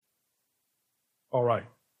All right.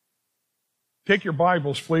 Take your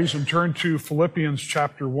Bibles, please, and turn to Philippians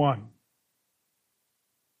chapter 1.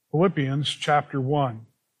 Philippians chapter 1.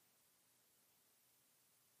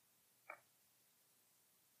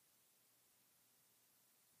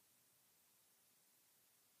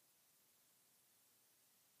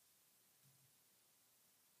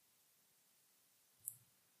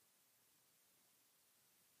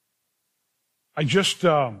 I just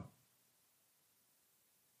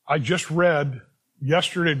read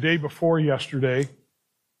yesterday, day before yesterday,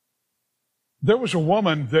 there was a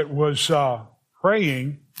woman that was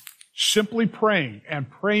praying, simply praying, and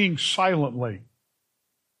praying silently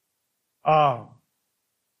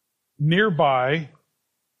nearby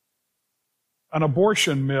an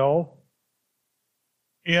abortion mill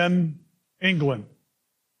in England.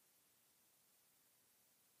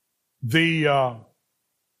 The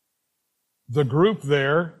group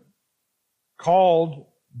there called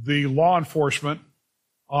the law enforcement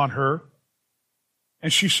on her,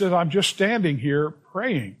 and she said, I'm just standing here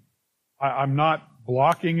praying. I'm not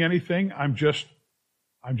blocking anything. I'm just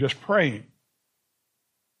praying.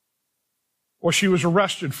 Well, she was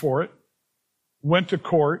arrested for it, went to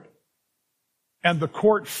court, and the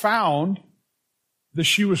court found that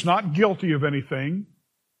she was not guilty of anything.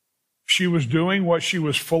 She was doing what she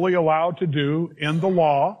was fully allowed to do in the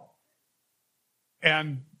law,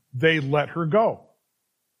 and they let her go.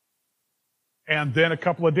 And then a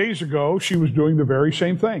couple of days ago, she was doing the very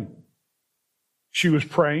same thing. She was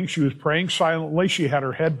praying silently. She had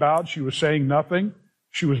her head bowed. She was saying nothing.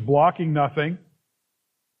 She was blocking nothing.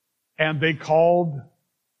 And they called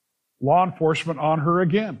law enforcement on her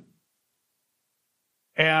again.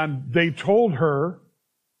 And they told her,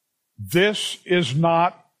 this is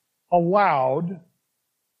not allowed.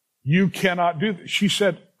 You cannot do this. She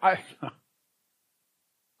said,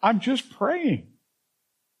 I'm just praying.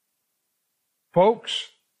 Folks,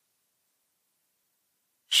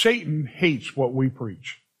 Satan hates what we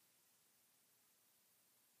preach.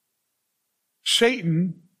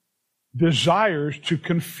 Satan desires to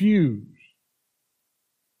confuse.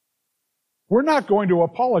 We're not going to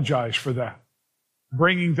apologize for that,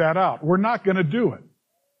 bringing that out. We're not going to do it.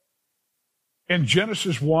 In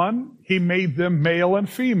Genesis 1, He made them male and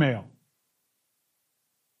female.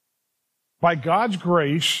 By God's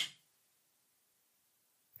grace,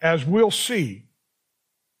 as we'll see,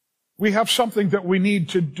 we have something that we need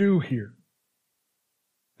to do here.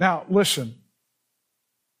 Now, listen.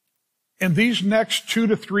 In these next 2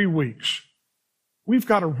 to 3 weeks, we've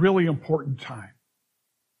got a really important time.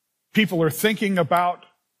 People are thinking about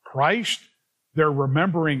Christ. They're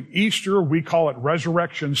remembering Easter. We call it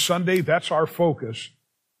Resurrection Sunday. That's our focus.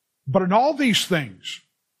 But in all these things,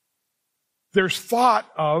 there's thought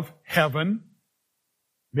of heaven,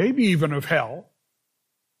 maybe even of hell.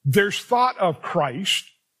 There's thought of Christ,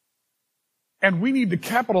 and we need to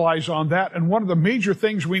capitalize on that. And one of the major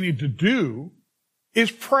things we need to do is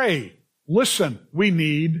pray. Listen, we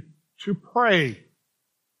need to pray.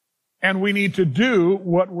 And we need to do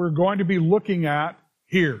what we're going to be looking at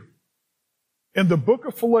here. In the book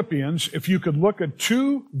of Philippians, if you could look at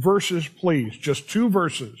 2 verses, please, just 2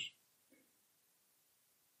 verses.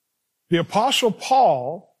 The Apostle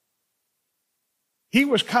Paul, he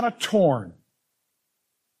was kind of torn.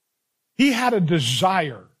 He had a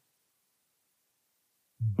desire,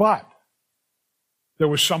 but there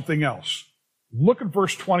was something else. Look at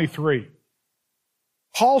verse 23.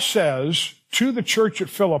 Paul says to the church at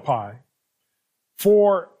Philippi,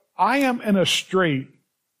 for I am in a strait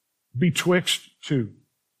betwixt two,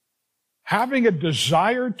 having a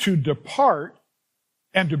desire to depart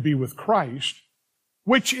and to be with Christ,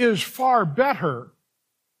 which is far better.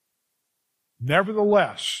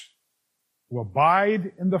 Nevertheless, to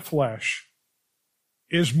abide in the flesh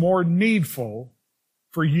is more needful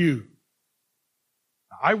for you.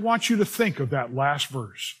 I want you to think of that last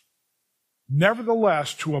verse.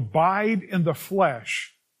 Nevertheless, to abide in the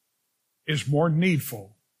flesh is more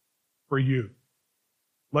needful for you.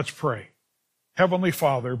 Let's pray. Heavenly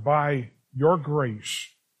Father, by your grace,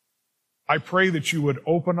 I pray that you would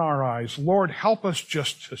open our eyes. Lord, help us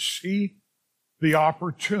just to see the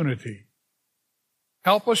opportunity.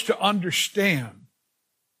 Help us to understand,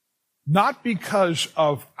 not because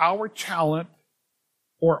of our talent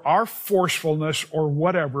or our forcefulness or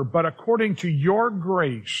whatever, but according to your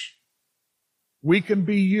grace, we can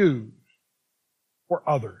be used for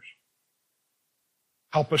others.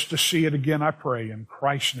 Help us to see it again, I pray, in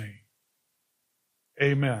Christ's name.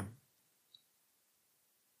 Amen.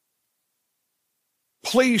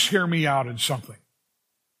 Please hear me out in something.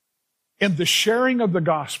 In the sharing of the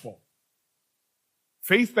gospel,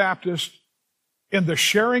 Faith Baptist in the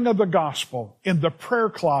sharing of the gospel, in the prayer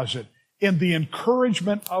closet, in the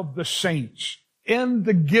encouragement of the saints, in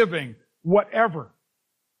the giving, whatever.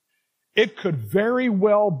 It could very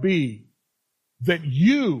well be that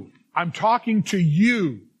I'm talking to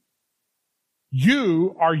you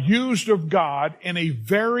are used of God in a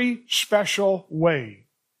very special way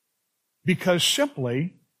because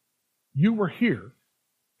simply you were here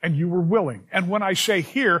and you were willing. And when I say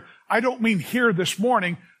here, I don't mean here this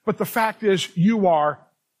morning, but the fact is you are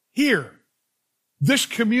here, this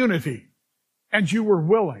community, and you were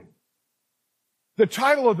willing. The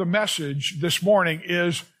title of the message this morning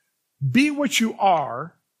is Be What You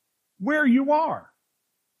Are Where You Are.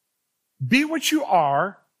 Be what you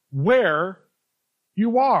are where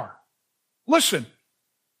you are. Listen,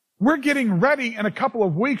 we're getting ready in a couple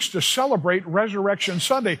of weeks to celebrate Resurrection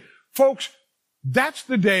Sunday. Folks, that's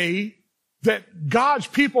the day that God's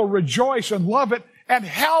people rejoice and love it, and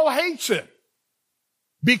hell hates it.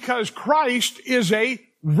 Because Christ is a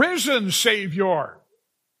risen Savior.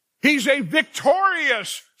 He's a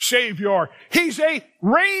victorious Savior. He's a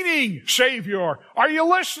reigning Savior. Are you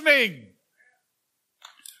listening?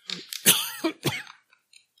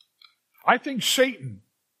 I think Satan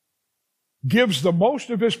gives the most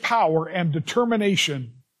of his power and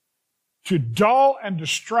determination to dull and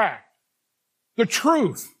distract the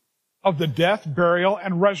truth of the death, burial,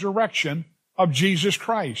 and resurrection of Jesus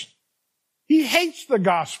Christ. He hates the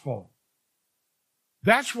gospel.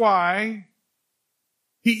 That's why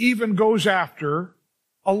he even goes after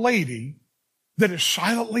a lady that is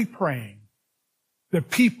silently praying that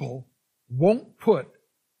people won't put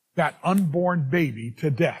that unborn baby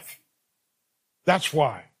to death. That's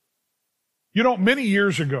why. You know, many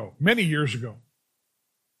years ago,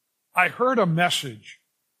 I heard a message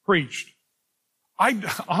preached.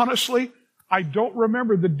 Honestly, I don't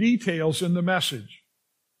remember the details in the message,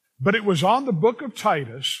 but it was on the book of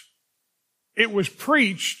Titus. It was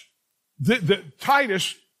preached,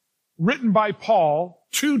 Titus, written by Paul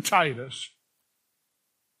to Titus.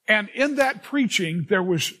 And in that preaching, there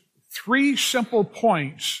was 3 simple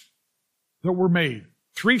points that were made.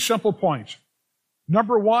 3 simple points.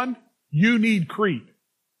 Number 1, you need Crete.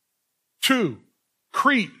 2,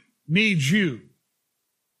 Crete needs you.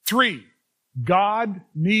 3, God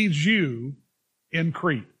needs you in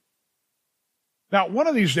Crete. Now, one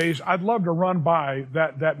of these days, I'd love to run by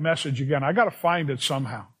that message again. I got to find it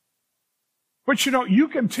somehow. But you know, you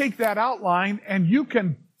can take that outline and you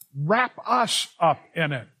can wrap us up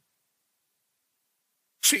in it.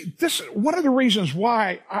 See, this is one of the reasons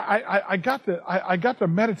why I got to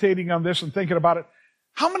meditating on this and thinking about it.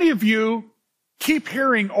 How many of you keep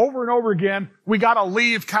hearing over and over again, we got to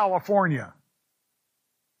leave California?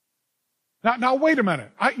 Now wait a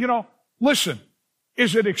minute. Listen,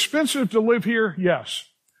 is it expensive to live here? Yes.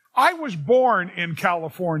 I was born in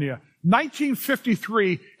California,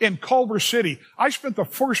 1953 in Culver City. I spent the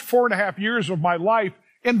first 4.5 years of my life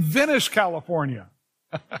in Venice, California.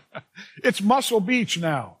 It's Muscle Beach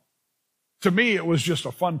now. To me, it was just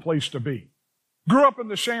a fun place to be. Grew up in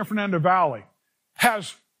the San Fernando Valley.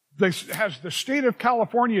 Has the state of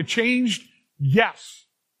California changed? Yes.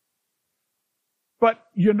 But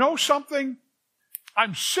you know something?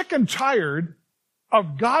 I'm sick and tired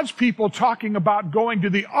of God's people talking about going to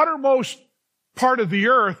the uttermost part of the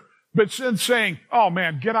earth, but then saying, oh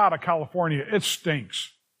man, get out of California. It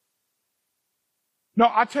stinks. No,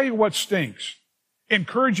 I'll tell you what stinks.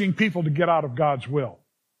 Encouraging people to get out of God's will.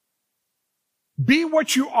 Be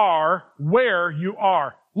what you are where you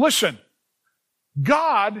are. Listen,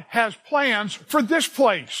 God has plans for this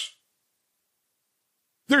place.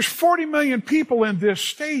 There's 40 million people in this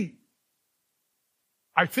state.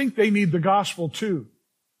 I think they need the gospel too.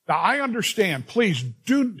 Now, I understand. Please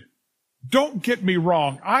don't get me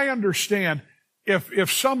wrong. I understand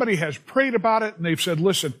if somebody has prayed about it and they've said,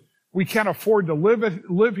 listen, we can't afford to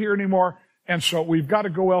live here anymore, and so we've got to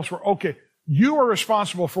go elsewhere. Okay, you are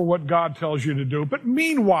responsible for what God tells you to do. But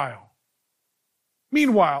meanwhile,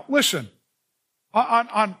 listen,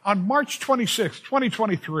 on March 26,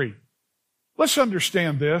 2023, let's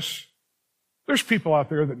understand this. There's people out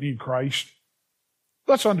there that need Christ.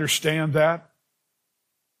 Let's understand that.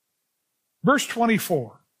 Verse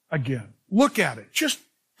 24, again, look at it. Just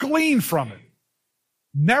glean from it.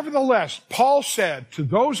 Nevertheless, Paul said to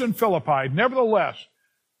those in Philippi, nevertheless,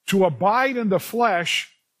 to abide in the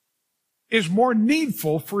flesh is more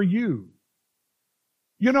needful for you.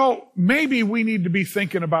 You know, maybe we need to be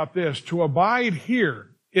thinking about this. To abide here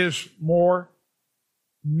is more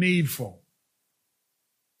needful.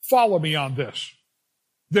 Follow me on this.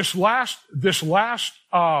 This last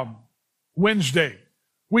Wednesday,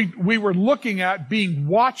 we were looking at being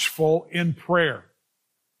watchful in prayer.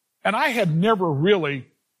 And I had never really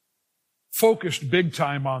focused big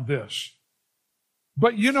time on this.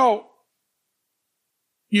 But you know,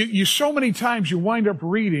 you so many times you wind up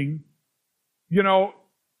reading, you know,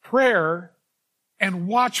 prayer and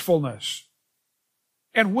watchfulness.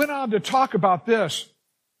 And went on to talk about this,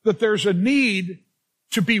 that there's a need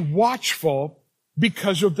to be watchful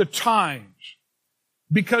because of the times,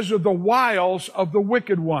 because of the wiles of the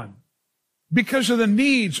wicked one, because of the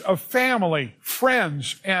needs of family,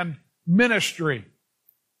 friends, and ministry.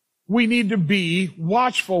 We need to be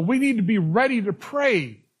watchful. We need to be ready to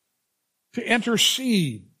pray, to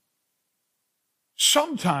intercede.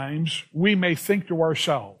 Sometimes we may think to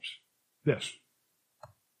ourselves this,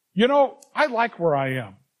 you know, I like where I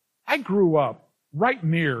am. I grew up right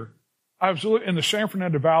near, I was in the San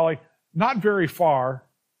Fernando Valley, not very far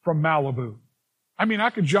from Malibu. I mean, I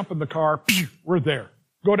could jump in the car, we're there.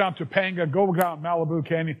 Go down to Topanga, go down Malibu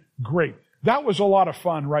Canyon, great. That was a lot of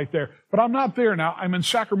fun right there. But I'm not there now. I'm in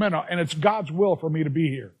Sacramento, and it's God's will for me to be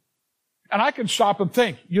here. And I can stop and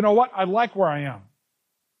think, you know what? I like where I am.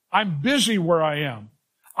 I'm busy where I am.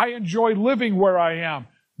 I enjoy living where I am.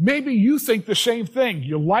 Maybe you think the same thing.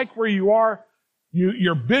 You like where you are.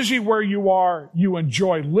 You're busy where you are. You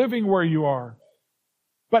enjoy living where you are.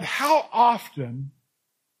 But how often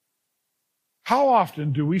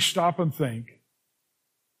do we stop and think,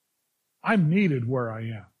 I'm needed where I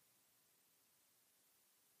am?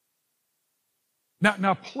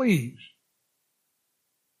 Now please,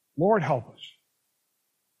 Lord help us.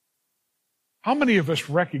 How many of us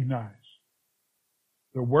recognize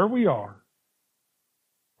that where we are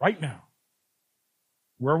right now,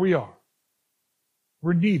 where we are,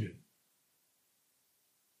 we're needed?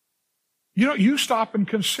 You know, you stop and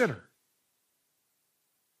consider.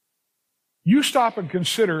 You stop and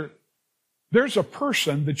consider there's a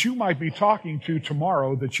person that you might be talking to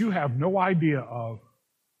tomorrow that you have no idea of,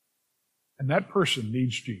 and that person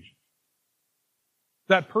needs Jesus.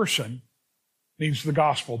 That person needs the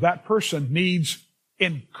gospel. That person needs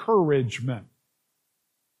encouragement.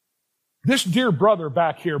 This dear brother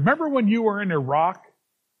back here, remember when you were in Iraq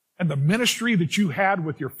and the ministry that you had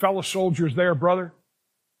with your fellow soldiers there, brother?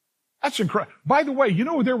 That's incredible. By the way, you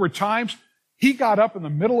know, there were times he got up in the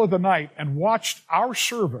middle of the night and watched our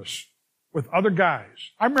service with other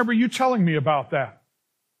guys. I remember you telling me about that.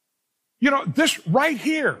 You know, this right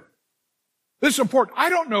here, this is important. I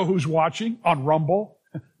don't know who's watching on Rumble.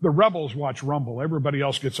 The rebels watch Rumble. Everybody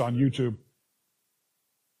else gets on YouTube.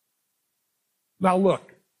 Now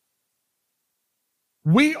look,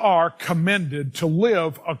 we are commended to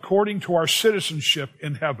live according to our citizenship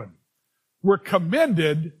in heaven. We're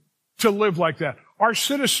commended to live like that. Our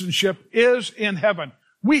citizenship is in heaven.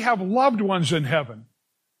 We have loved ones in heaven.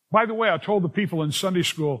 By the way, I told the people in Sunday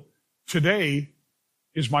school, today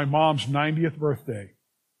is my mom's 90th birthday.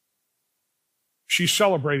 She's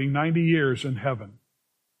celebrating 90 years in heaven.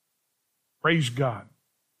 Praise God.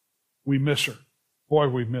 We miss her. Boy,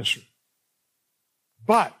 we miss her.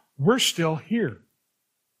 But we're still here.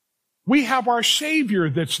 We have our Savior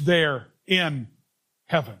that's there in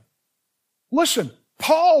heaven. Listen,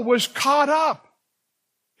 Paul was caught up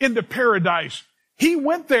into paradise. He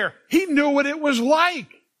went there. He knew what it was like.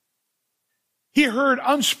 He heard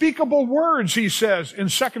unspeakable words, he says in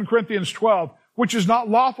 2 Corinthians 12, which is not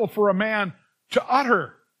lawful for a man to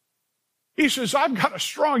utter. He says, I've got a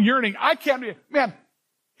strong yearning. I can't, man,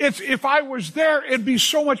 if I was there, it'd be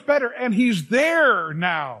so much better. And he's there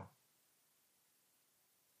now.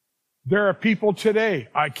 There are people today,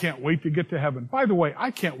 I can't wait to get to heaven. By the way, I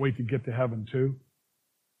can't wait to get to heaven too.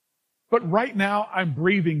 But right now, I'm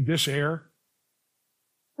breathing this air.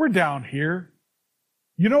 We're down here.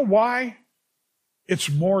 You know why? It's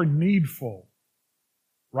more needful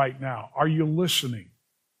right now. Are you listening?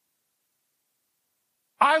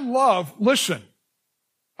 Listen,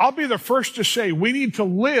 I'll be the first to say we need to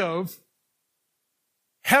live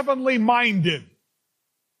heavenly minded.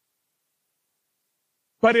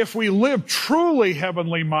 But if we live truly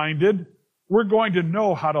heavenly minded, we're going to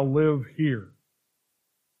know how to live here.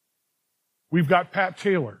 We've got Pat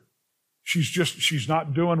Taylor. She's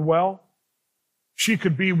not doing well. She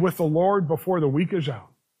could be with the Lord before the week is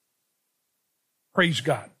out. Praise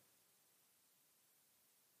God.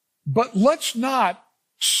 But let's not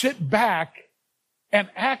sit back and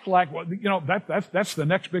act like, well, you know, that's the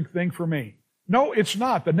next big thing for me. No, it's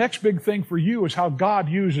not. The next big thing for you is how God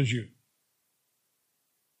uses you.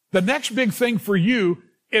 The next big thing for you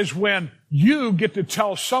is when you get to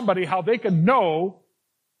tell somebody how they can know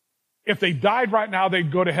if they died right now,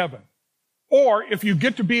 they'd go to heaven. Or if you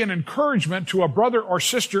get to be an encouragement to a brother or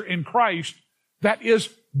sister in Christ that is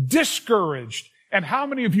discouraged And how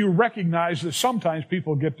many of you recognize that sometimes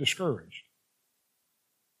people get discouraged?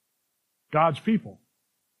 God's people.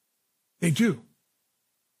 They do.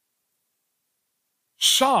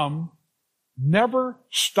 Some never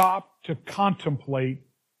stop to contemplate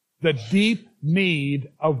the deep need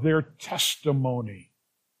of their testimony.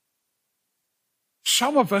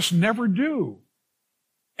 Some of us never do.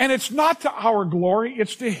 And it's not to our glory,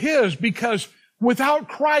 it's to His, because without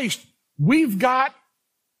Christ, we've got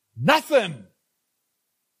nothing.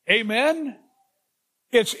 Amen?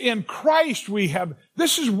 It's in Christ we have.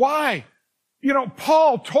 This is why,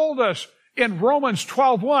 Paul told us in Romans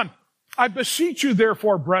 12:1, I beseech you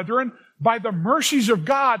therefore, brethren, by the mercies of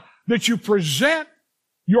God, that you present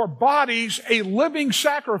your bodies a living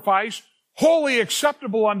sacrifice, wholly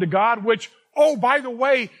acceptable unto God, which, oh, by the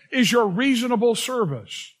way, is your reasonable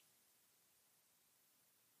service.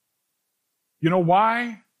 You know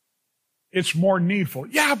why? It's more needful.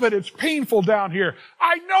 Yeah, but it's painful down here.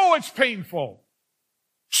 I know it's painful.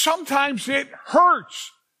 Sometimes it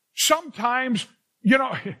hurts. Sometimes,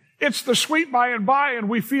 it's the sweet by and by, and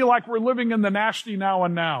we feel like we're living in the nasty now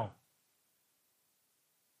and now.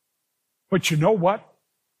 But you know what?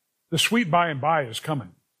 The sweet by and by is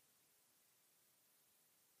coming.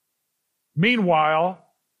 Meanwhile,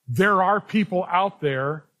 there are people out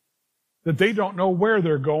there that they don't know where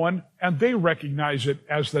they're going, and they recognize it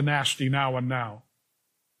as the nasty now and now.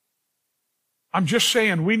 I'm just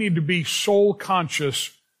saying we need to be soul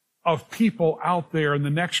conscious of people out there in the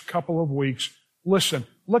next couple of weeks. Listen,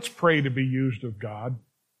 let's pray to be used of God.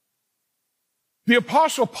 The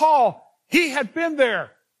Apostle Paul, he had been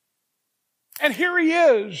there. And here he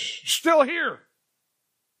is, still here.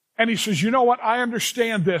 And he says, you know what? I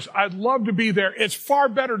understand this. I'd love to be there. It's far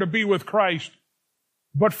better to be with Christ.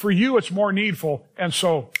 But for you, it's more needful. And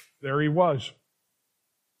so, there he was.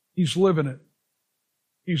 He's living it.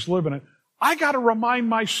 He's living it. I got to remind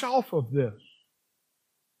myself of this.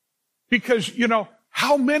 Because,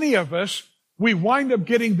 how many of us, we wind up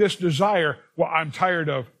getting this desire, well, I'm tired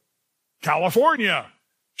of California,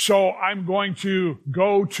 so I'm going to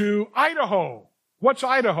go to Idaho. What's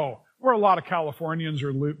Idaho? Where a lot of Californians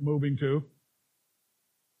are moving to.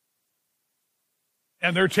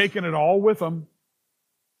 And they're taking it all with them.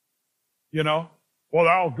 Well,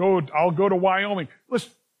 I'll go to Wyoming.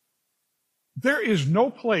 Listen, there is no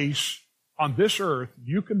place on this earth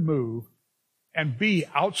you can move and be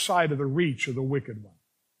outside of the reach of the wicked one.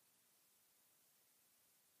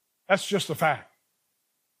 That's just a fact.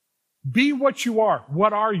 Be what you are.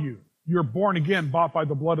 What are you? You're born again, bought by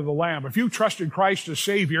the blood of the Lamb. If you trusted Christ as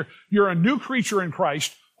Savior, you're a new creature in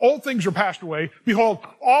Christ. Old things are passed away. Behold,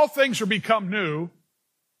 all things are become new.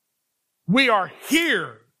 We are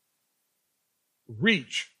here to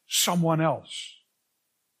reach someone else.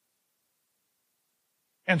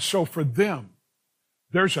 And so for them,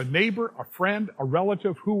 there's a neighbor, a friend, a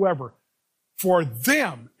relative, whoever. For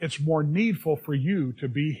them, it's more needful for you to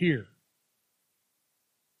be here.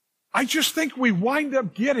 I just think we wind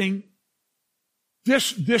up getting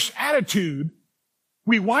this attitude.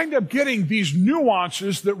 We wind up getting these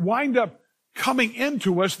nuances that wind up coming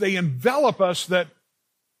into us. They envelop us that,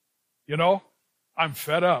 I'm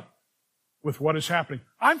fed up with what is happening.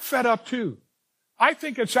 I'm fed up too. I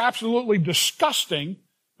think it's absolutely disgusting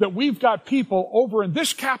that we've got people over in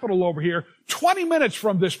this Capitol over here, 20 minutes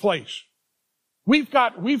from this place. We've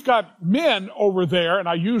got men over there, and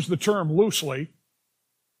I use the term loosely,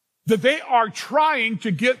 that they are trying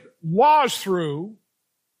to get laws through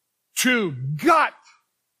to gut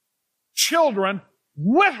children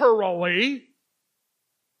literally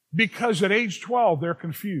because at age 12 they're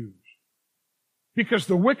confused. Because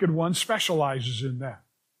the wicked one specializes in that.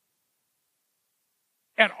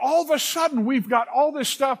 And all of a sudden we've got all this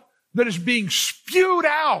stuff that is being spewed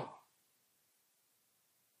out.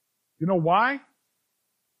 You know why?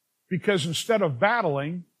 Because instead of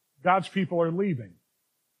battling, God's people are leaving.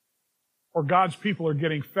 Or God's people are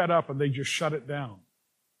getting fed up and they just shut it down.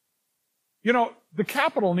 The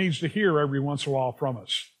Capitol needs to hear every once in a while from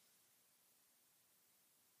us.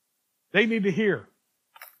 They need to hear.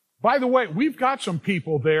 By the way, we've got some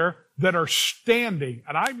people there that are standing,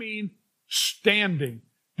 and I mean standing.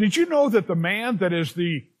 Did you know that the man that is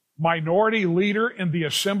the minority leader in the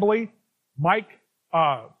assembly, Mike,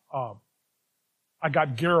 I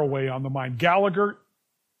got Garraway on the mind, Gallagher,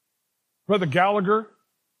 Brother Gallagher,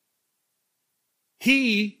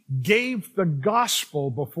 he gave the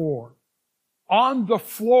gospel before on the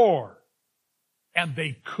floor, and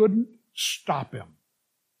they couldn't stop him.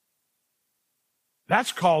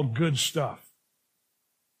 That's called good stuff.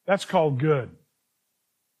 That's called good.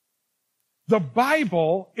 The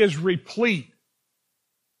Bible is replete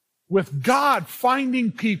with God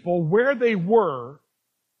finding people where they were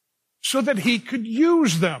so that he could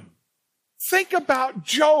use them. Think about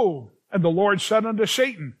Job. And the Lord said unto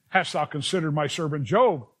Satan, hast thou considered my servant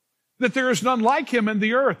Job, that there is none like him in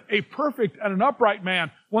the earth, a perfect and an upright man,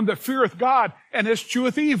 one that feareth God and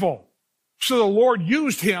escheweth evil. So the Lord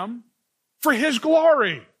used him for his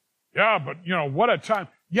glory. Yeah, but what a time.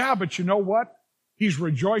 Yeah, but you know what? He's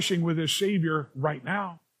rejoicing with his Savior right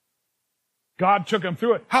now. God took him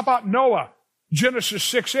through it. How about Noah? Genesis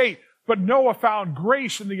 6:8. But Noah found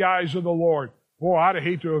grace in the eyes of the Lord. Boy, I'd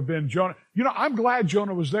hate to have been Jonah. I'm glad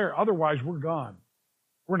Jonah was there. Otherwise, we're gone.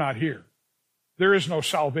 We're not here. There is no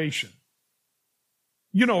salvation.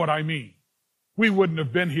 You know what I mean. We wouldn't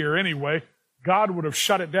have been here anyway. God would have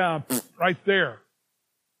shut it down right there.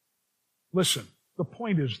 Listen, the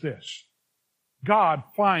point is this. God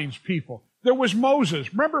finds people. There was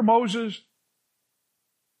Moses. Remember Moses?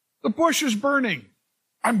 The bush is burning.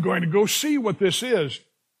 I'm going to go see what this is.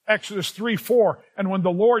 Exodus 3:4. And when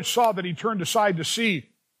the Lord saw that he turned aside to see,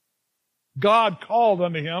 God called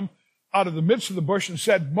unto him out of the midst of the bush and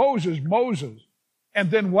said, Moses, Moses. And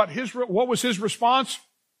then what was his response?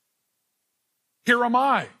 Here am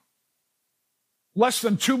I. Less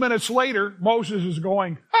than 2 minutes later, Moses is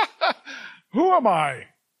going, who am I?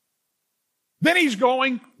 Then he's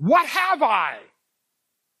going, what have I?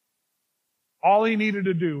 All he needed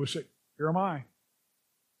to do was say, here am I.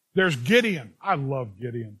 There's Gideon. I love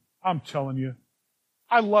Gideon. I'm telling you.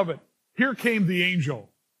 I love it. Here came the angel.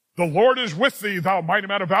 The Lord is with thee, thou mighty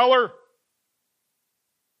man of valor.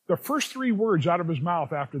 The first 3 words out of his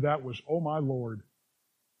mouth after that was, oh my Lord.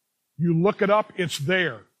 You look it up, it's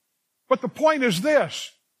there. But the point is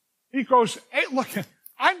this. He goes, hey, look,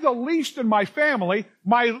 I'm the least in my family.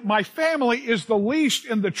 My family is the least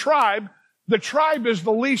in the tribe. The tribe is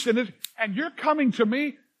the least in it. And you're coming to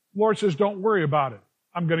me? Lord says, don't worry about it.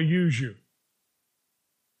 I'm going to use you.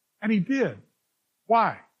 And he did.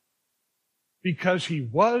 Why? Because he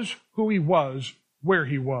was who he was, where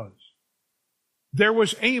he was. There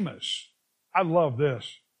was Amos. I love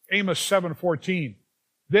this. Amos 7:14.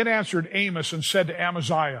 Then answered Amos and said to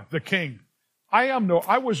Amaziah, the king,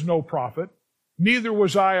 I was no prophet, neither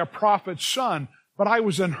was I a prophet's son, but I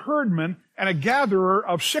was an herdman and a gatherer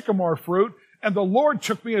of sycamore fruit, and the Lord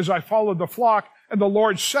took me as I followed the flock, and the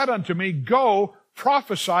Lord said unto me, go,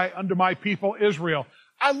 prophesy unto my people Israel.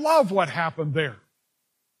 I love what happened there.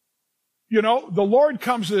 The Lord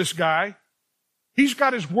comes to this guy. He's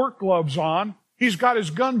got his work gloves on. He's got his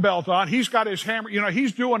gun belt on. He's got his hammer.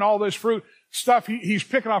 He's doing all this fruit stuff. He's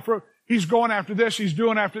picking off fruit. He's going after this. He's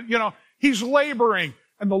doing after, he's laboring.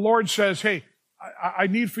 And the Lord says, hey, I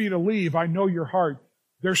need for you to leave. I know your heart.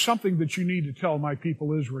 There's something that you need to tell my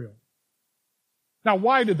people Israel. Now,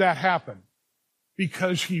 why did that happen?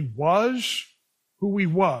 Because he was who he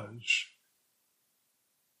was,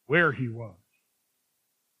 where he was.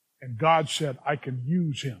 And God said, I can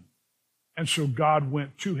use him. And so God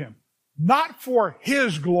went to him. Not for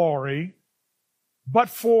his glory, but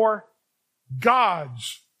for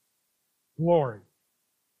God's glory.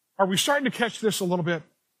 Are we starting to catch this a little bit?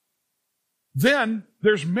 Then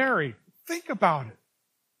there's Mary. Think about it.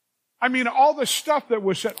 I mean, all the stuff that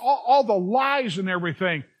was said, all the lies and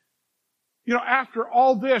everything. After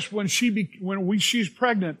all this, when she's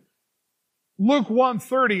pregnant, Luke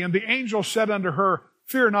 1:30, and the angel said unto her,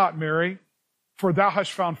 fear not, Mary, for thou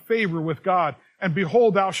hast found favor with God. And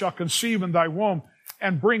behold, thou shalt conceive in thy womb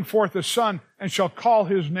and bring forth a son, and shall call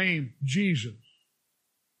his name Jesus.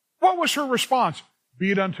 What was her response? Be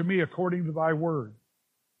it unto me according to thy word.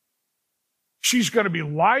 She's going to be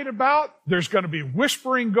lied about. There's going to be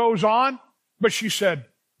whispering goes on. But she said,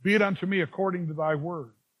 be it unto me according to thy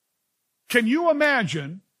word. Can you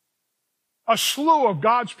imagine a slew of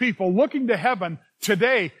God's people looking to heaven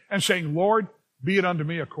today and saying, Lord, be it unto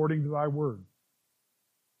me according to thy word?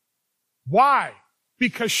 Why?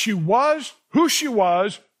 Because she was who she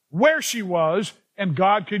was, where she was, and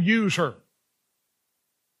God could use her.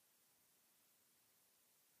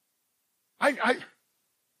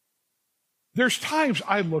 There's times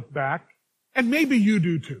I look back, and maybe you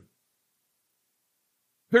do too.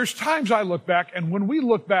 There's times I look back, and when we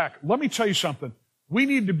look back, let me tell you something. We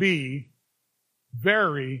need to be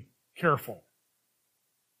very careful.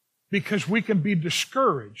 Because we can be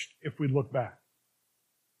discouraged if we look back.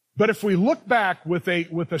 But if we look back with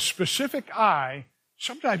a specific eye,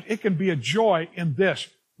 sometimes it can be a joy in this.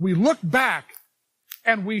 We look back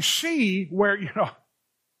and we see where, you're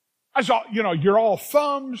all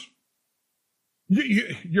thumbs.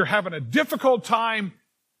 You're having a difficult time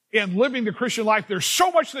in living the Christian life. There's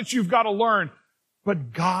so much that you've got to learn.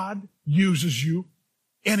 But God uses you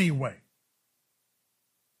anyway.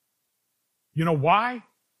 You know why?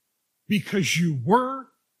 Because you were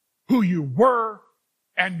who you were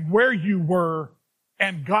and where you were,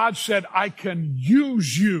 and God said, I can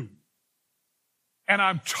use you. And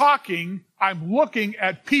I'm looking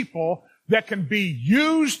at people that can be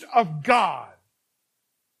used of God.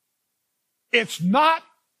 It's not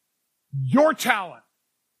your talent.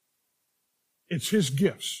 It's His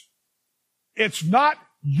gifts. It's not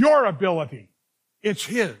your ability. It's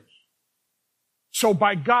His. So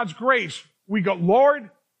by God's grace, we go, Lord,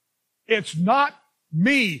 it's not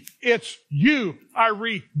me, it's you. I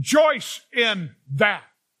rejoice in that.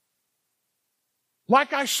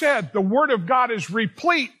 Like I said, the Word of God is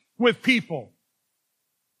replete with people.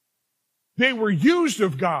 They were used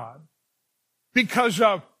of God because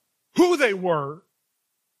of who they were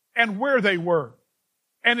and where they were.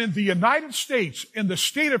 And in the United States, in the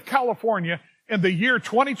state of California, in the year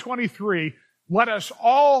 2023, let us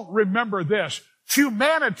all remember this.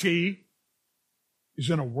 Humanity is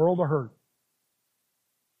in a world of hurt.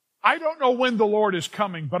 I don't know when the Lord is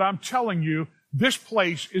coming, but I'm telling you, this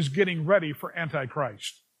place is getting ready for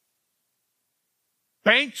Antichrist.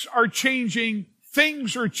 Banks are changing.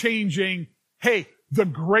 Things are changing. Hey, the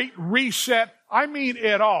Great Reset. I mean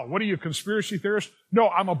it all. What are you, conspiracy theorist? No,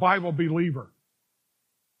 I'm a Bible believer.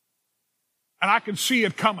 And I can see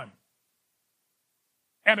it coming.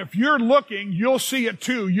 And if you're looking, you'll see it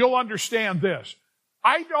too. You'll understand this.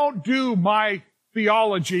 I don't do my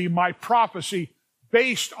theology, my prophecy,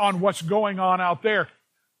 based on what's going on out there.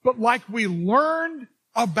 But like we learned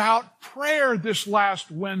about prayer this last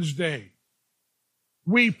Wednesday,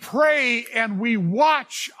 we pray and we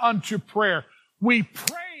watch unto prayer. We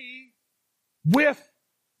pray with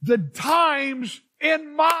the times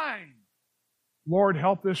in mind. Lord,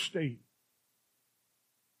 help this state.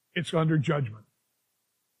 It's under judgment.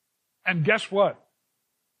 And guess what?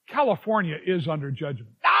 California is under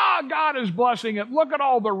judgment. God is blessing it. Look at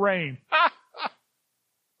all the rain.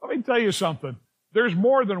 Let me tell you something. There's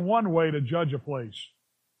more than one way to judge a place.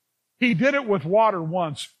 He did it with water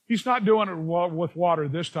once. He's not doing it with water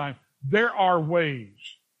this time. There are ways.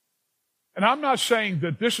 And I'm not saying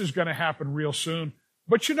that this is going to happen real soon.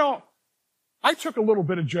 But you know, I took a little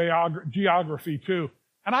bit of geography too.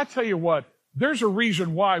 And I tell you what, there's a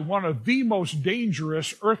reason why one of the most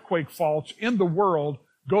dangerous earthquake faults in the world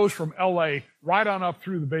goes from LA right on up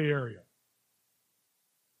through the Bay Area.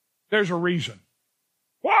 There's a reason.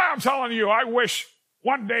 Well, I'm telling you, I wish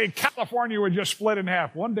one day California would just split in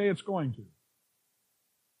half. One day it's going to.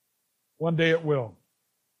 One day it will.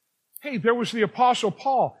 Hey, there was the Apostle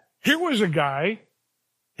Paul. Here was a guy.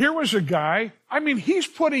 I mean, he's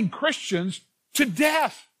putting Christians to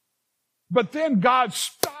death. But then God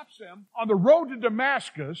stops him on the road to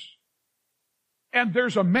Damascus, and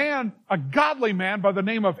there's a man, a godly man by the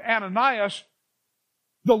name of Ananias.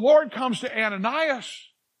 The Lord comes to Ananias,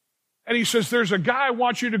 and he says, there's a guy I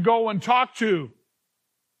want you to go and talk to.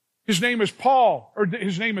 His name is Paul, or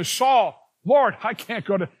his name is Saul. Lord, I can't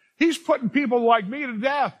go to... He's putting people like me to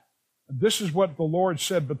death. And this is what the Lord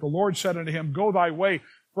said. But the Lord said unto him, go thy way,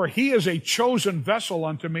 for he is a chosen vessel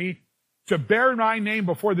unto me to bear my name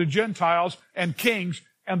before the Gentiles and kings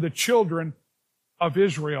and the children of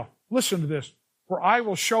Israel. Listen to this. For I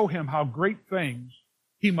will show him how great things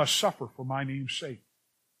he must suffer for my name's sake.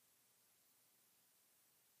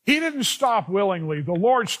 He didn't stop willingly. The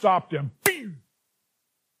Lord stopped him. Bing!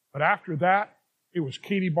 But after that, it was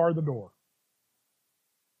Katie bar the door.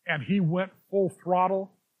 And he went full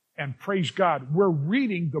throttle, and praise God. We're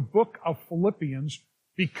reading the book of Philippians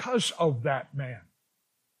because of that man.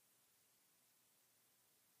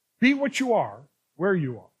 Be what you are, where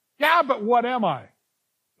you are. Yeah, but what am I?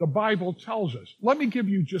 The Bible tells us. Let me give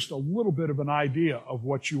you just a little bit of an idea of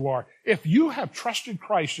what you are. If you have trusted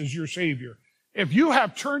Christ as your Savior, if you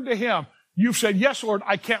have turned to Him, you've said, yes, Lord,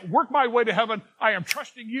 I can't work my way to heaven. I am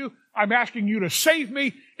trusting you. I'm asking you to save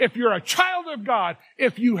me. If you're a child of God,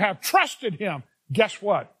 if you have trusted Him, guess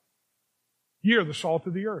what? Ye are the salt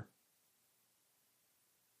of the earth.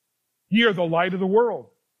 Ye are the light of the world.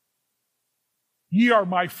 Ye are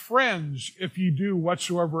my friends if ye do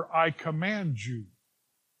whatsoever I command you.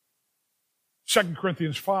 2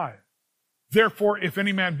 Corinthians 5. Therefore, if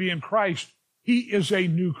any man be in Christ, he is a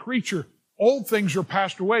new creature. Old things are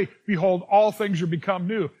passed away. Behold, all things are become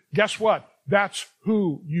new. Guess what? That's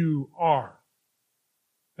who you are.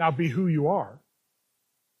 Now be who you are,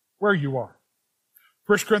 where you are.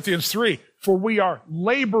 1 Corinthians 3, for we are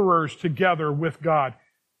laborers together with God.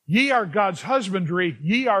 Ye are God's husbandry,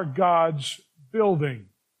 ye are God's building.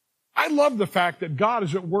 I love the fact that God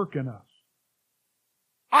is at work in us.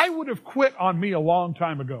 I would have quit on me a long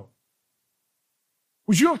time ago.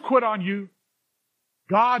 Would you have quit on you?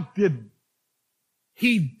 God didn't.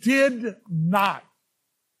 He did not.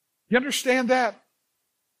 You understand that?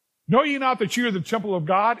 Know ye not that ye are the temple of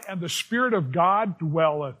God, and the Spirit of God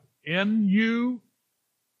dwelleth in you?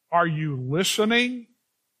 Are you listening?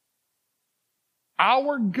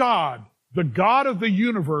 Our God, the God of the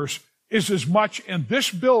universe, is as much in this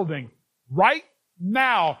building right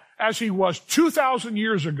now as he was 2,000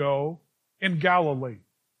 years ago in Galilee.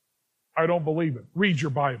 I don't believe it. Read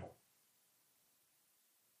your Bible.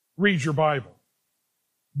 Read your Bible.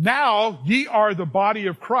 Now ye are the body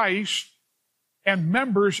of Christ, and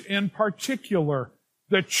members in particular.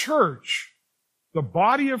 The church, the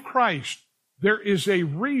body of Christ, there is a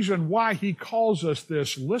reason why he calls us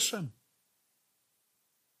this. Listen.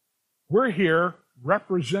 We're here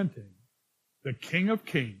representing the King of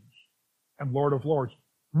Kings and Lord of Lords.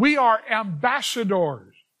 We are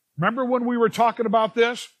ambassadors. Remember when we were talking about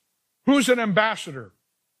this? Who's an ambassador?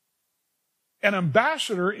 An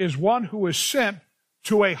ambassador is one who is sent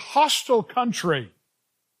to a hostile country.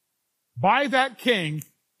 By that king,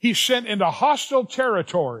 he's sent into hostile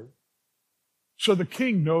territory so the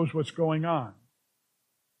king knows what's going on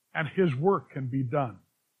and his work can be done.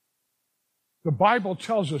 The Bible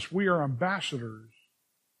tells us we are ambassadors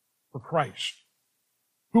for Christ.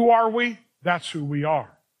 Who are we? That's who we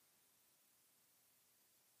are.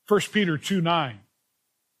 1 Peter 2:9.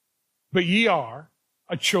 But ye are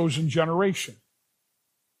a chosen generation,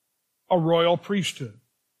 a royal priesthood,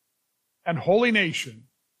 and holy nation,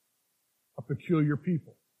 a peculiar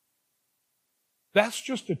people. That's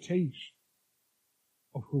just a taste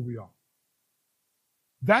of who we are.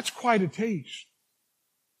 That's quite a taste.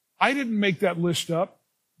 I didn't make that list up.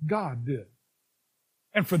 God did.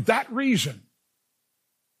 And for that reason,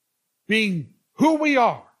 being who we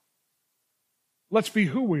are, let's be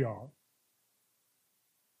who we are,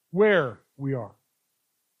 where we are.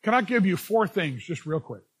 Can I give you 4 things just real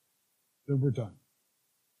quick? Then we're done.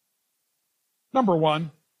 Number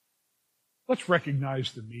 1, let's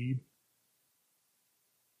recognize the need.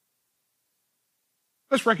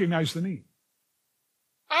 Let's recognize the need.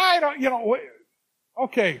 I don't,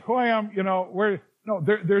 okay, who I am,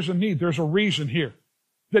 there's a need. There's a reason here.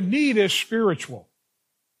 The need is spiritual.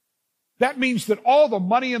 That means that all the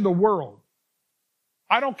money in the world,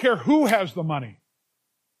 I don't care who has the money,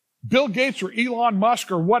 Bill Gates or Elon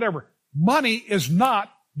Musk or whatever, money is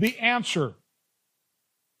not the answer.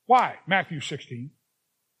 Why? Matthew 16.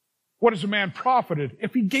 What is a man profited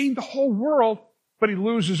if he gained the whole world, but he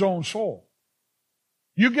lose his own soul?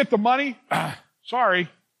 You get the money? Sorry,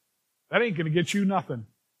 that ain't going to get you nothing.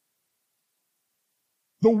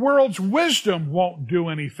 The world's wisdom won't do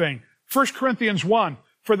anything. 1 Corinthians 1,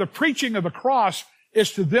 for the preaching of the cross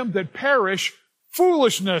is to them that perish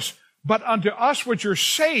foolishness, but unto us which are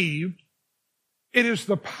saved, it is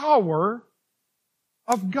the power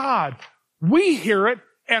of God. We hear it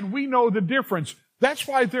and we know the difference. That's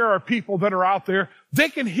why there are people that are out there, they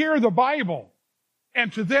can hear the Bible.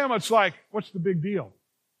 And to them it's like, what's the big deal?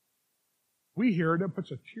 We hear it, it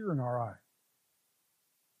puts a tear in our eye.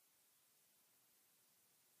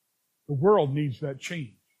 The world needs that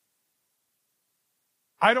change.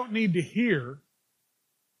 I don't need to hear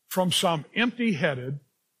from some empty-headed,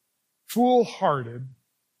 foolhardy,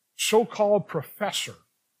 so-called professor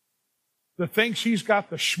that thinks he's got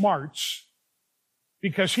the smarts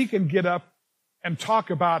because he can get up and talk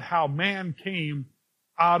about how man came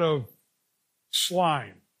out of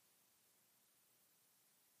slime.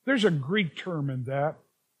 There's a Greek term in that.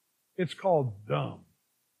 It's called dumb.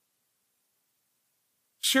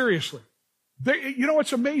 Seriously.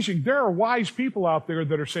 It's amazing. There are wise people out there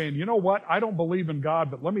that are saying, you know what, I don't believe in God,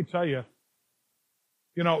 but let me tell you,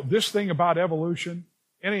 this thing about evolution,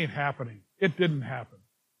 it ain't happening. It didn't happen.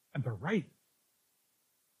 And they're right.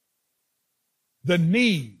 The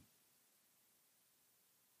need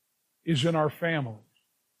is in our families.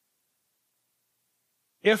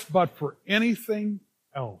 If but for anything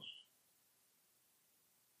else,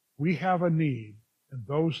 we have a need in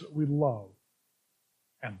those that we love.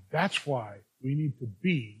 And that's why we need to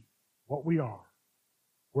be what we are,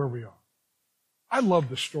 where we are. I love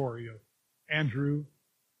the story of Andrew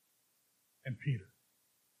and Peter.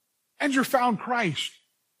 Andrew found Christ.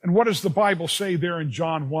 And what does the Bible say there in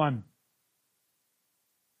John 1?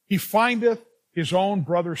 He findeth his own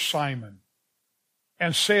brother Simon,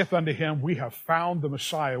 and saith unto him, we have found the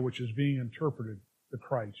Messiah, which is being interpreted, the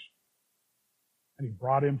Christ. And he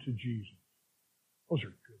brought him to Jesus. Those are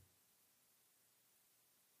good.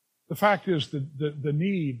 The fact is that the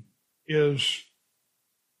need is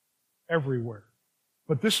everywhere.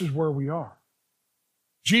 But this is where we are.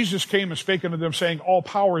 Jesus came and spake unto them, saying, all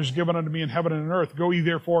power is given unto me in heaven and on earth. Go ye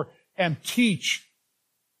therefore and teach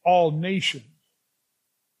all nations.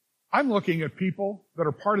 I'm looking at people that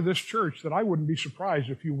are part of this church that I wouldn't be surprised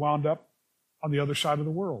if you wound up on the other side of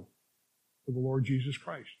the world for the Lord Jesus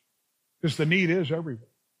Christ. Because the need is everywhere.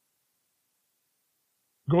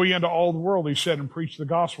 Go ye into all the world, he said, and preach the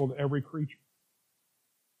gospel to every creature.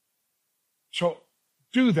 So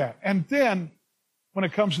do that. And then, when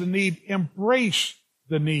it comes to the need, embrace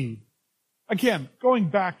the need. Again, going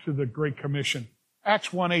back to the Great Commission, Acts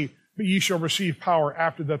 1:8, but ye shall receive power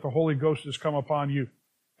after that the Holy Ghost has come upon you.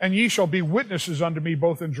 And ye shall be witnesses unto me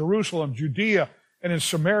both in Jerusalem, Judea, and in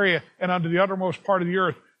Samaria, and unto the uttermost part of the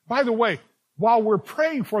earth. By the way, while we're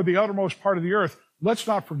praying for the uttermost part of the earth, let's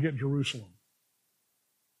not forget Jerusalem.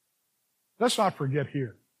 Let's not forget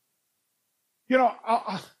here. You know,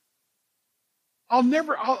 I'll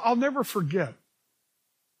never forget.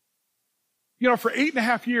 You know, for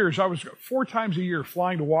 8.5 years, I was 4 times a year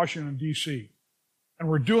flying to Washington, D.C., and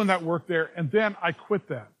we're doing that work there, and then I quit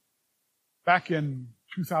that back in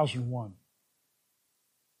 2001.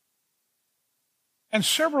 And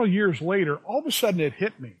several years later, all of a sudden it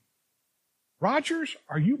hit me. Rogers,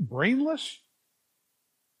 are you brainless?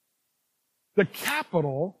 The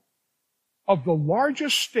capital of the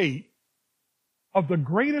largest state of the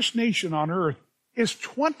greatest nation on earth is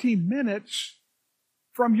 20 minutes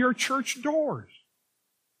from your church doors.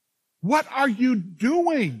 What are you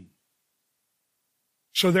doing?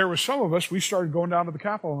 So there were some of us, we started going down to the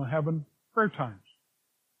Capitol and having prayer times.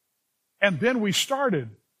 And then we started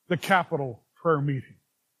the Capitol prayer meeting.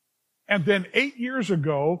 And then 8 years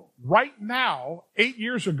ago, right now, 8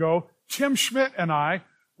 years ago, Tim Schmidt and I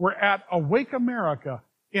were at Awake America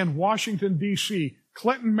in Washington, D.C.,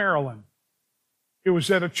 Clinton, Maryland. It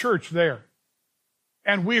was at a church there.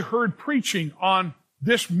 And we heard preaching on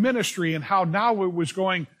this ministry and how now it was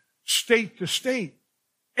going state to state.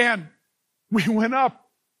 And we went up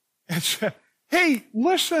and said, hey,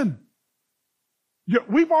 listen,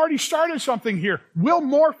 we've already started something here. We'll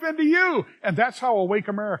morph into you. And that's how Awake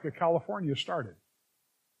America, California started.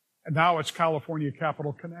 And now it's California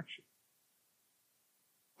Capital Connection.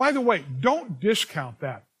 By the way, don't discount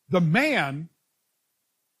that. The man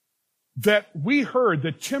that we heard,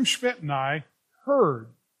 that Tim Schmidt and I heard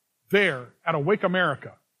there at Awake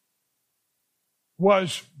America,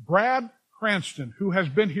 was Brad Cranston, who has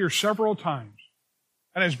been here several times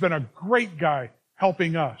and has been a great guy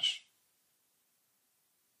helping us.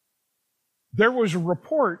 There was a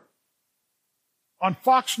report on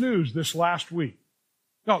Fox News this last week.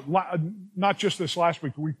 No, not just this last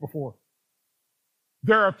week, the week before.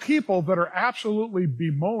 There are people that are absolutely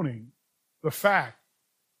bemoaning the fact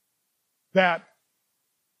that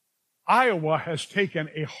Iowa has taken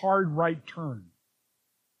a hard right turn.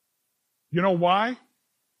 You know why?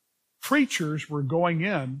 Preachers were going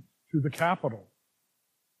in to the Capitol.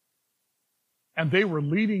 And they were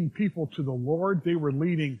leading people to the Lord. They were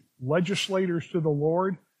leading legislators to the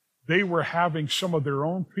Lord. They were having some of their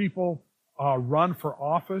own people run for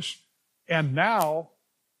office. And now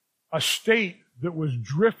a state that was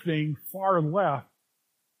drifting far left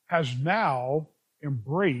has now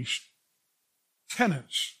embraced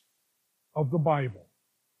tenets of the Bible.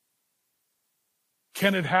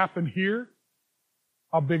 Can it happen here?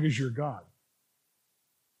 How big is your God?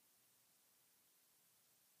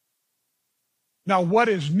 Now, what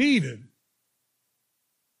is needed?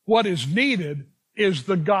 What is needed is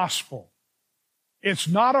the gospel. It's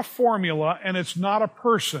not a formula and it's not a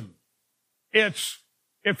person. It's,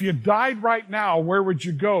 if you died right now, where would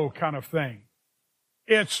you go kind of thing.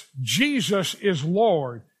 It's Jesus is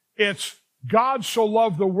Lord. It's God so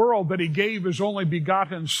loved the world that he gave his only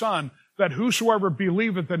begotten Son, that whosoever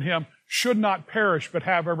believeth in him should not perish but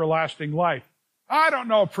have everlasting life. I don't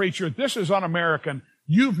know, preacher, this is un-American.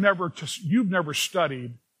 You've never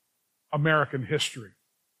studied American history.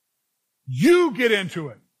 You get into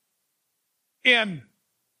it in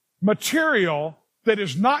material that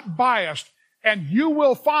is not biased, and you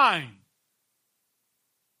will find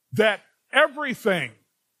that everything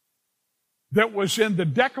that was in the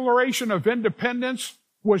Declaration of Independence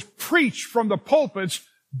was preached from the pulpits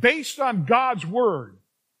based on God's Word.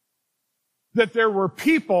 That there were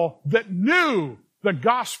people that knew the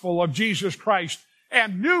gospel of Jesus Christ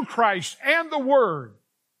and knew Christ and the Word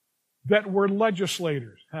that were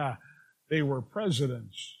legislators. They were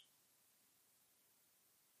presidents.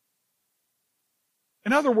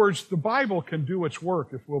 In other words, the Bible can do its work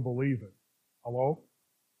if we'll believe it. Hello?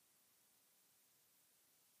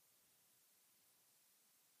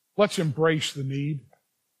 Let's embrace the need.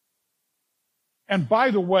 And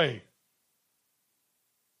by the way,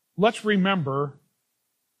 let's remember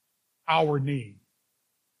our need.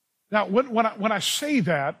 Now, when I say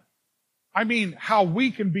that, I mean, how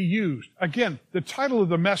we can be used. Again, the title of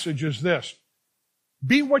the message is this: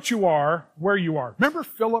 be what you are, where you are. Remember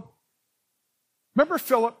Philip? Remember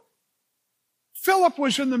Philip? Philip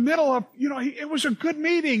was in the middle of, it was a good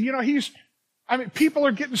meeting. People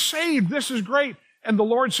are getting saved. This is great. And the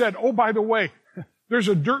Lord said, oh, by the way, there's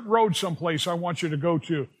a dirt road someplace I want you to go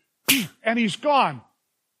to. And he's gone.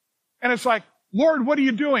 And it's like, Lord, what are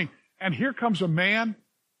you doing? And here comes a man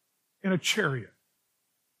in a chariot.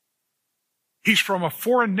 He's from a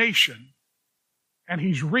foreign nation, and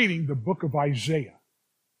he's reading the book of Isaiah.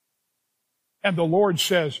 And the Lord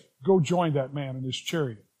says, go join that man in his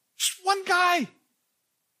chariot. Just one guy.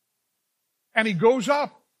 And he goes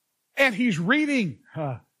up, and he's reading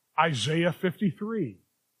Isaiah 53.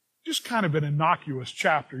 Just kind of an innocuous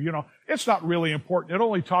chapter. It's not really important. It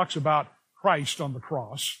only talks about Christ on the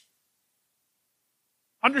cross.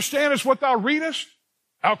 Understandest what thou readest?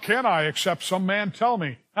 How can I, except some man tell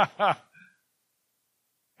me?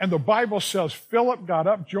 And the Bible says Philip got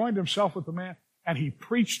up, joined himself with the man, and he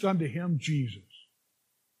preached unto him Jesus.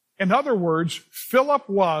 In other words, Philip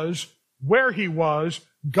was where he was.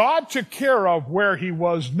 God took care of where he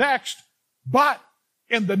was next, but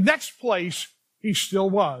in the next place, he still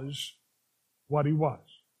was what he was.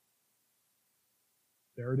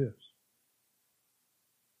 There it is.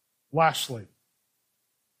 Lastly,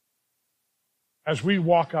 as we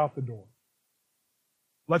walk out the door,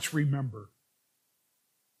 let's remember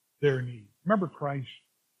their need. Remember Christ?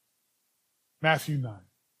 Matthew 9.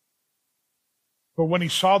 But when he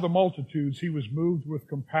saw the multitudes, he was moved with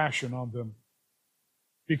compassion on them,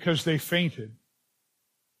 because they fainted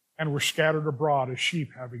and were scattered abroad as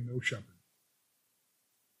sheep having no shepherd.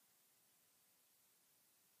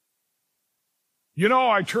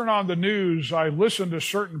 I turn on the news, I listen to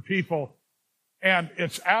certain people, and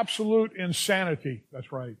it's absolute insanity.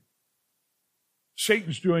 That's right.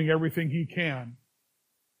 Satan's doing everything he can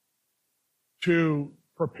to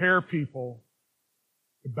prepare people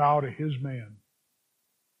to bow to his man.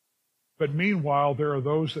 But meanwhile, there are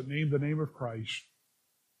those that name the name of Christ,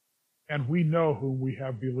 and we know whom we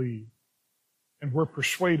have believed, and we're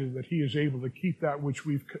persuaded that he is able to keep that which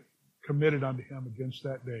we've committed unto him against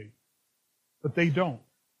that day. But they don't.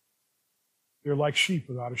 They're like sheep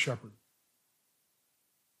without a shepherd.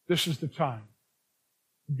 This is the time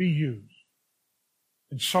to be used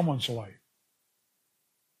in someone's life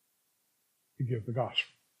to give the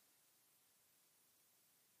gospel.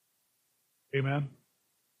 Amen?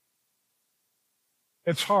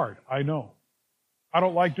 It's hard, I know. I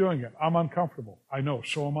don't like doing it. I'm uncomfortable. I know,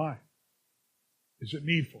 so am I. Is it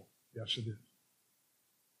needful? Yes, it is.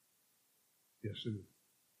 Yes, it is.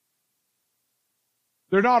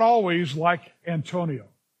 They're not always like Antonio.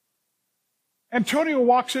 Antonio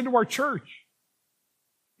walks into our church.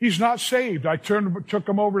 He's not saved. I took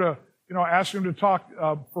him over to, asked him to talk,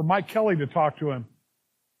 for Mike Kelly to talk to him.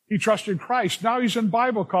 He trusted Christ. Now he's in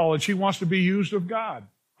Bible college. He wants to be used of God.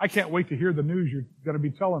 I can't wait to hear the news you're going to be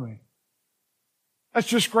telling me. That's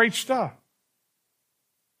just great stuff.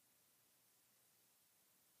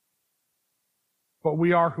 But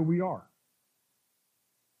we are who we are.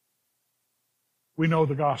 We know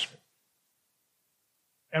the gospel.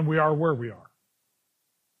 And we are where we are.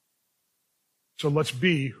 So let's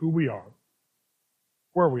be who we are,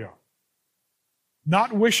 where we are.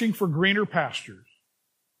 Not wishing for greener pastures,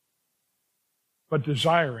 but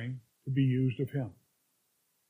desiring to be used of him.